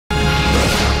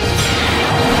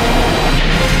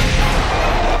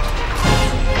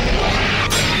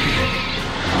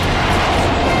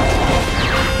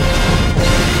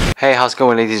Hey, how's it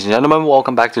going, ladies and gentlemen?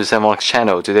 Welcome back to the Zethythonix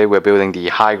channel. Today we're building the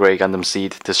high-grade Gundam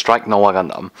seed to strike Noir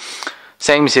Gundam.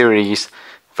 Same series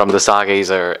from the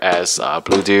Stargazer as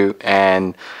Blu Duel,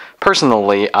 and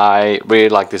personally I really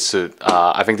like this suit.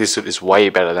 I think this suit is way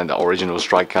better than the original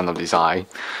Strike Gundam design.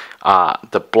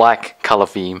 The black color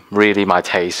theme, really my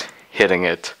taste, hitting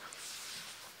it.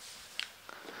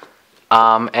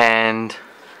 And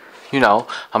you know,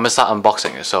 I'm gonna start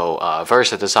unboxing it. So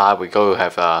first at the side we go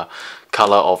have a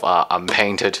color of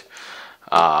unpainted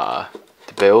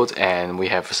build, and we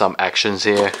have some actions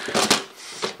here,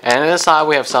 and on the side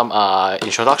we have some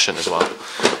introduction as well.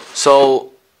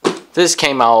 So this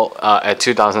came out at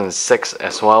 2006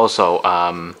 as well, so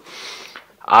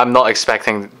I'm not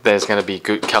expecting there's gonna be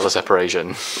good color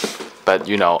separation, but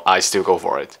you know, I still go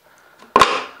for it.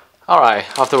 Alright,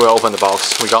 after we open the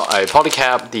box, we got a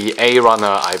polycap, the A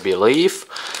runner I believe.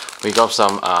 We got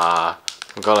some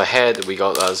we got a head, we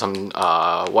got some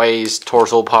waist,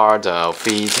 torso part,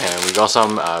 feet, and we got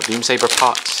some beam saber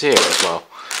parts here as well.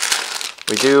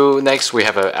 Next we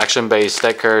have action based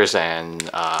stickers and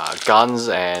guns,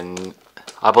 and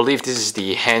I believe this is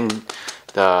the hand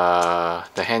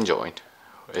joint.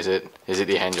 Is it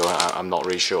the hand joint? I'm not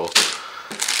really sure.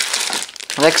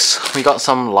 Next we got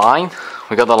some line.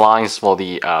 We got the lines for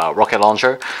the rocket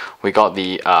launcher. We got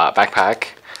the backpack.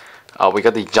 We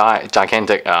got the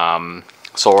gigantic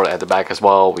sword at the back as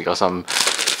well. We got some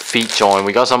feet joint.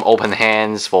 We got some open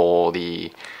hands for the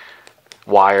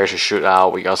wire to shoot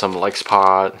out. We got some legs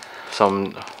part,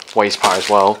 some waist part as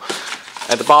well.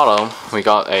 At the bottom, we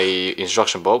got a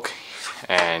instruction book,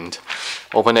 and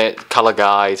open it, color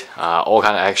guide, all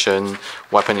kind of action,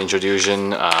 weapon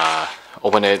introduction.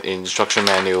 Open it, instruction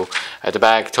manual. At the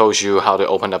back tells you how to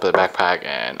open up the backpack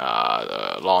and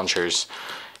the launcher's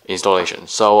installation.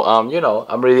 So you know,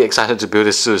 I'm really excited to build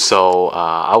this suit, so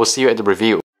I will see you at the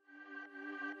review.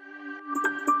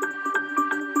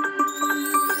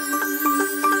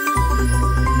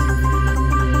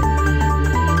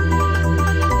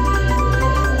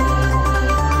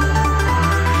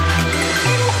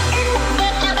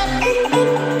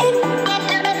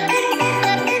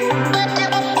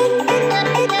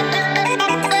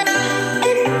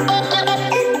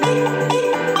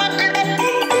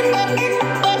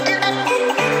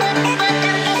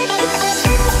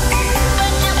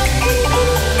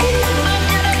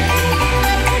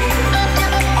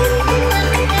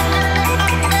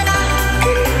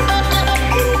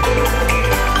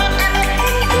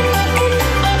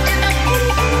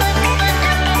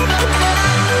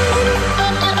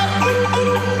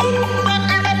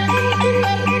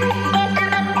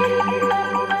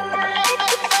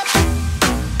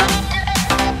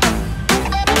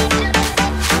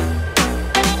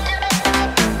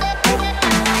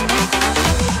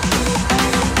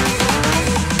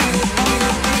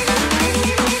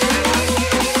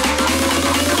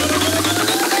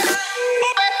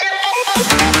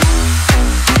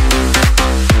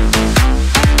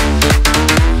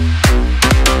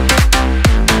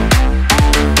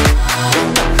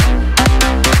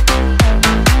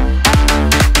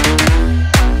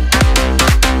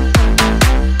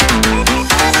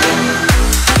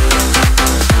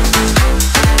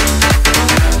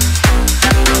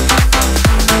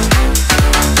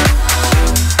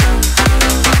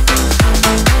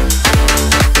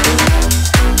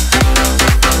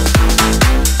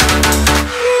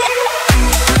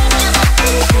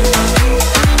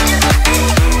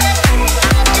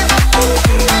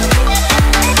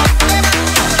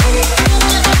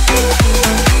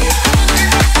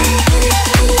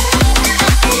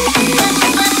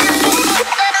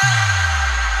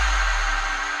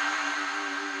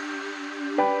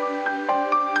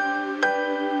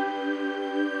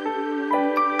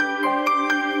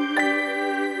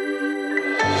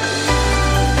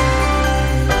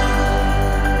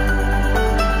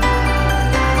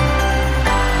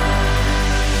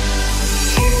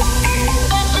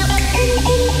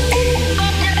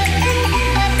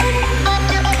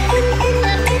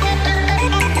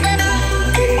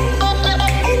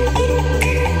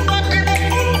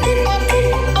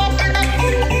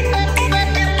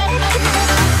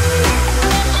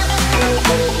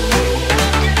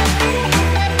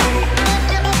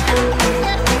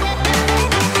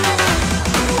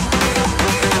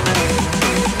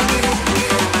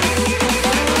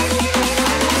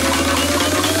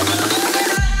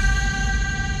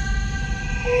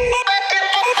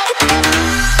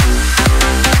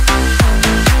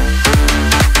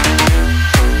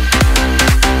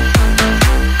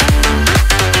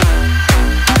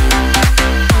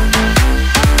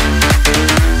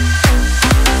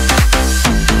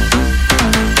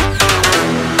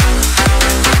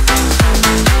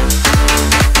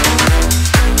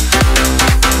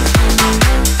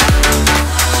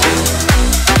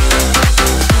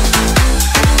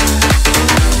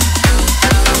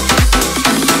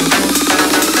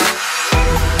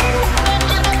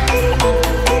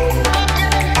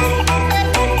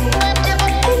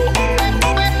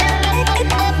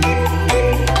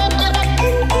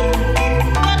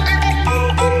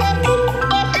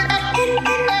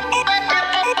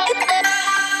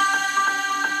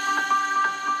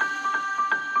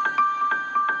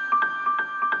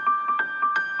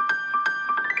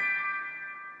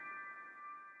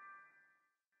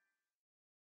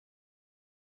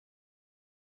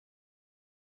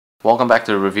 Welcome back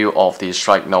to the review of the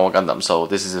Strike Noir Gundam. So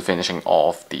this is the finishing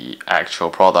of the actual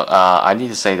product. I need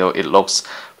to say though, it looks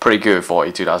pretty good for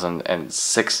a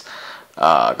 2006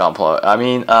 Gunpla. I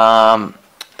mean,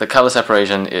 the color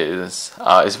separation is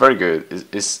very good.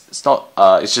 It's not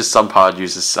it's just some part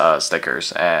uses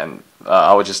stickers, and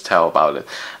I would just tell about it.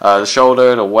 The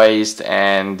shoulder, the waist,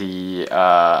 and the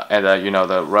you know,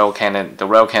 the rail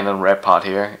cannon red part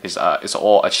here is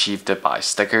all achieved by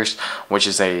stickers, which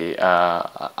is a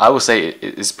I would say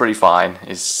it's pretty fine.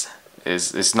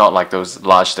 It's not like those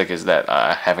large stickers that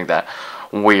are having that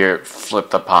weird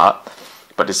flipped apart,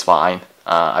 but it's fine.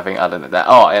 I think other than that,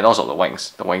 oh, and also the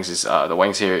wings. The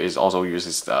wings here is also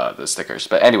uses the stickers.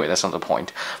 But anyway, that's not the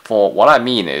point. For what I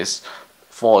mean is,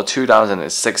 for a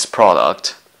 2006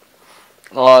 product,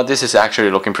 this is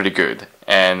actually looking pretty good.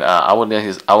 And I would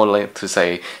like to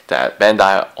say that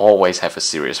Bandai always have a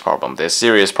serious problem. Their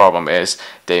serious problem is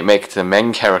they make the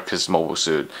main character's mobile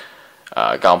suit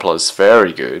Gunpla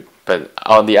very good. But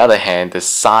on the other hand, the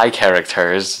side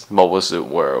characters' mobile suit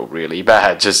were really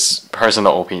bad. Just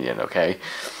personal opinion, okay?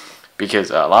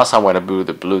 Because last time when I blew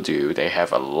the Blu Duel, they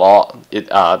have a lot. The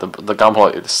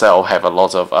Gunpla itself have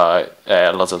lots of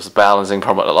balancing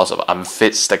problem, lots of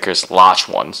unfit stickers, large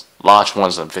ones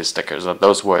unfit stickers.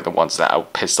 Those were the ones that I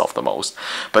pissed off the most.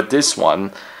 But this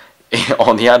one,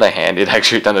 on the other hand, it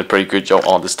actually done a pretty good job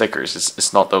on the stickers.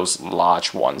 It's not those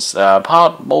large ones.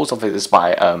 Most of it is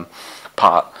by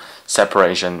part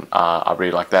separation. I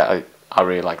really like that. I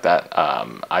really like that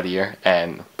idea.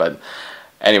 But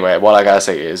anyway, what I gotta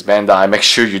say is, Bandai, make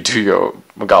sure you do your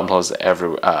Gunplas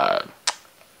every.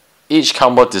 Each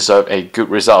combo deserve a good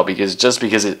result, because just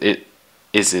because it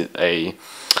is a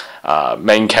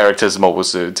main character's mobile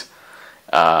suit.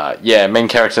 Yeah, main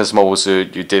character's mobile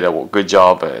suit, you did a good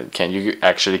job, but can you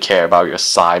actually care about your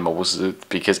side mobile suit?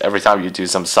 Because every time you do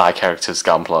some side character's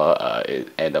Gunpla, it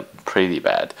end up pretty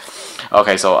bad.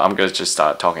 Okay, so I'm gonna just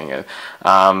start talking it.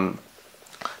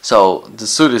 So the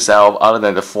suit itself, other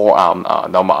than the forearm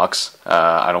no marks,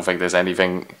 I don't think there's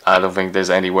anything. I don't think there's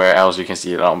anywhere else you can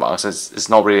see the no marks. It's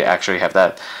not really actually have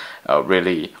that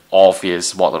really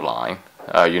obvious waterline.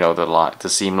 You know, the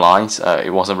seam lines.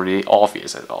 It wasn't really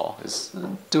obvious at all. It's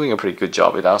doing a pretty good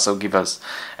job. It also gives us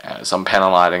some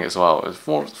panel lighting as well.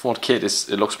 For the kit,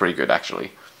 it looks pretty good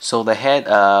actually. So the head,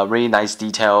 really nice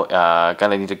detail.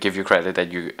 Gonna need to give you credit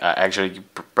that you actually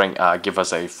give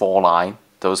us a 4-line.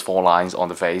 Those 4 lines on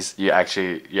the face. You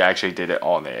actually did it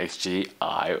on the XG.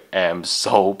 I am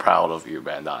so proud of you,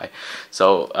 Bandai.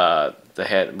 So the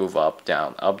head move up,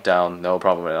 down, no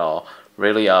problem at all.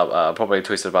 Really up, probably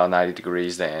twisted about 90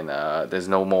 degrees, then there's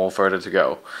no more further to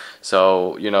go.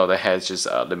 So, you know, the head's just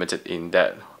limited in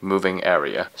that moving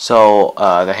area. So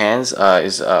the hands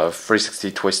is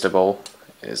 360 twistable,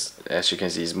 as you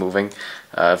can see, is moving.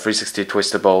 360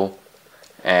 twistable,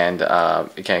 and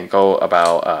it can go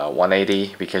about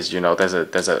 180, because, you know, there's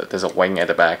a wing at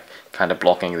the back kind of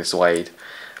blocking this weight.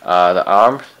 The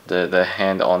arm, the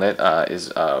hand on it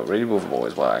is really movable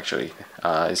as well actually.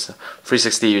 It's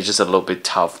 360, it's just a little bit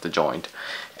tough, the joint.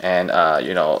 And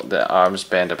you know, the arms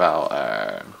bend about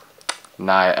a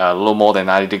little more than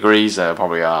 90 degrees,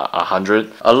 probably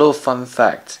 100. A little fun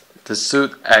fact, the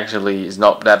suit actually is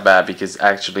not that bad, because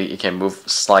actually it can move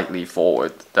slightly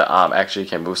forward. The arm actually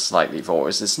can move slightly forward.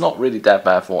 It's not really that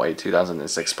bad for a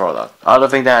 2006 product. Other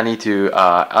thing that I need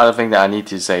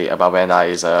to say about Bandai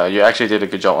is you actually did a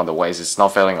good job on the waist. It's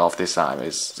not falling off this time.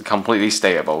 It's completely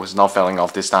stable. It's not falling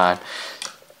off this time.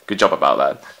 Good job about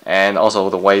that. And also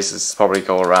the waist is probably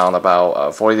go around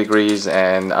about 40 degrees,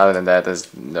 and other than that,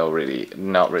 there's not really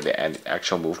any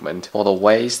actual movement. For the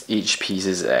waist, each piece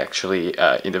is actually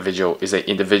individual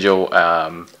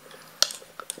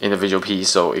piece,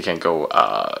 so it can go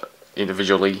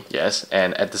individually, yes.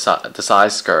 And at the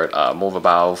side skirt, move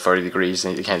about 30 degrees,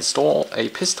 and you can store a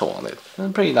pistol on it. A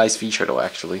pretty nice feature though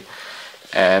actually.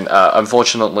 And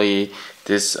unfortunately,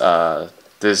 this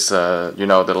you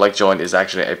know, the leg joint is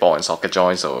actually a ball and socket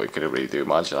joint, so it couldn't really do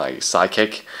much like side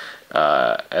kick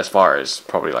as far as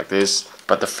probably like this.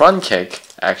 But the front kick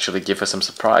actually gives us some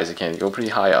surprise. It can go pretty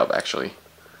high up actually.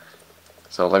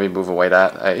 So let me move away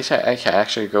that. It can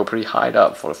actually go pretty high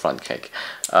up for the front kick.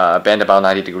 Bend about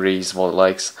 90 degrees for the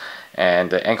legs,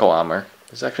 and the ankle armor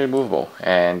is actually movable,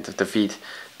 and the feet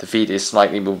is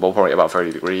slightly movable, probably about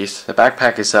 30 degrees. The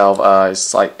backpack itself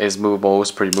is movable,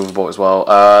 it's pretty movable as well.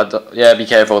 Yeah, be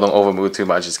careful, don't over move too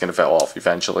much, it's gonna fall off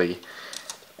eventually.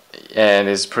 And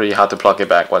it's pretty hard to plug it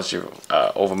back once you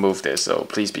over move this, so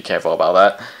please be careful about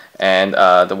that. And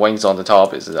the wings on the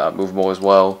top is movable as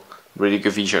well. Really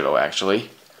good feature though actually.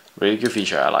 Really good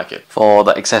feature, I like it. For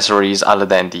the accessories, other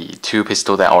than the 2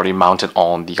 pistols that are already mounted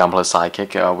on the Gunpla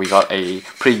Sidekick, we got a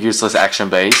pretty useless action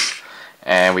base,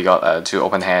 and we got 2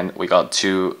 open hand, we got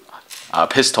 2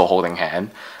 pistol holding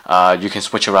hand. You can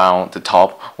switch around the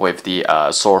top with the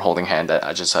sword holding hand that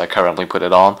I just currently put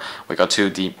it on. We got 2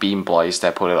 deep beam blades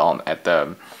that put it on at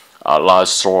the large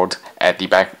sword at the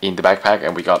back in the backpack,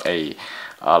 and we got a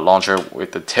launcher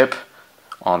with the tip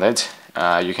on it.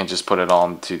 You can just put it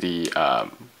on to the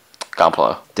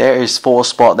Gunpla. There is 4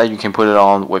 spots that you can put it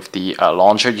on with the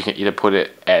launcher. You can either put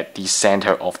it at the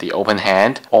center of the open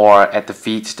hand, or at the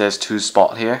feet. There's 2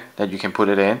 spots here that you can put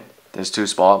it in. There's 2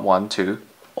 spots, 1, 2.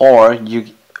 Or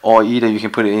either you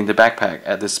can put it in the backpack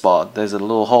at this spot. There's a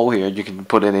little hole here. You can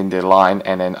put it in the line,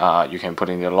 and then you can put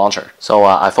it in the launcher. So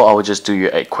I thought I would just do you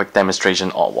a quick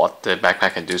demonstration on what the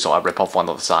backpack can do. So I rip off one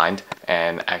of the side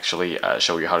and actually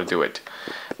show you how to do it.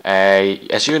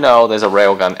 As you know, there's a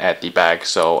railgun at the back,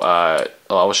 so I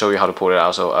will show you how to pull it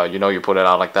out. So you put it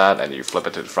out like that, and you flip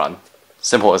it to the front.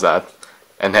 Simple as that.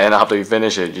 And then after you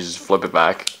finish it, you just flip it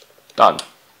back. Done.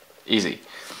 Easy.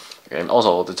 And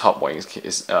also the top wings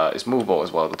is movable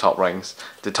as well. The top wings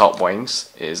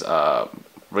is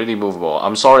really movable.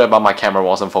 I'm sorry about my camera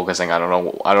wasn't focusing. I don't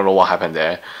know what happened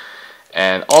there.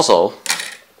 And also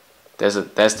there's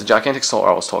the gigantic sword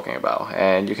I was talking about,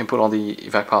 and you can put on the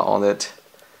effect part on it,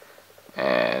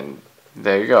 and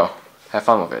there you go. Have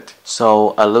fun with it.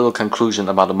 So a little conclusion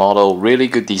about the model. Really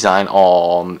good design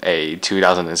on a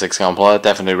 2006 Gunpla.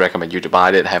 Definitely recommend you to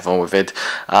buy it. Have fun with it.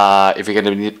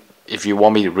 If you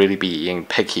want me to really be being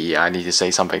picky, I need to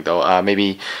say something though.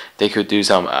 Maybe they could do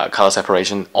some color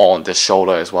separation on the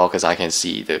shoulder as well, because I can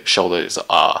see the shoulder is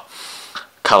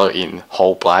color in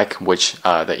whole black, which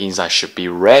the inside should be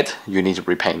red. You need to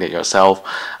repaint it yourself.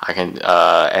 And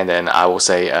then I will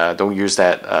say don't use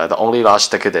that. The only large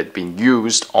sticker that's been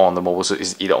used on the mobile suit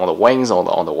is either on the wings or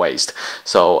on the waist.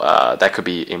 So that could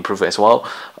be improved as well.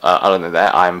 Other than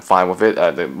that, I'm fine with it.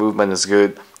 The movement is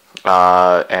good.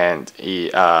 And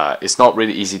it's not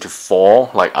really easy to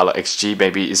fall like other XG.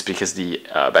 Maybe it's because the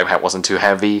backpack wasn't too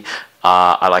heavy.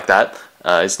 I like that.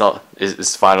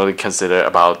 It's finally considered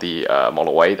about the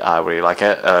model weight. I really like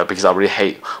it because I really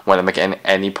hate when I make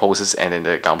any poses and then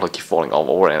the Gunpla keep falling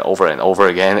over and over and over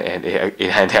again, and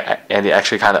it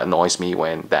actually kind of annoys me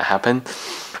when that happened.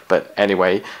 But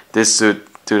anyway, this suit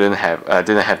didn't have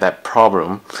that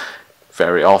problem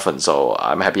very often, so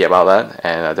I'm happy about that,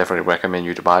 and I definitely recommend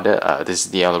you to buy that. This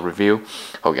is the end of the review.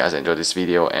 Hope you guys enjoyed this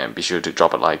video, and be sure to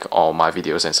drop a like on my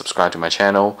videos and subscribe to my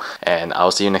channel, and I'll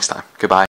see you next time. Goodbye.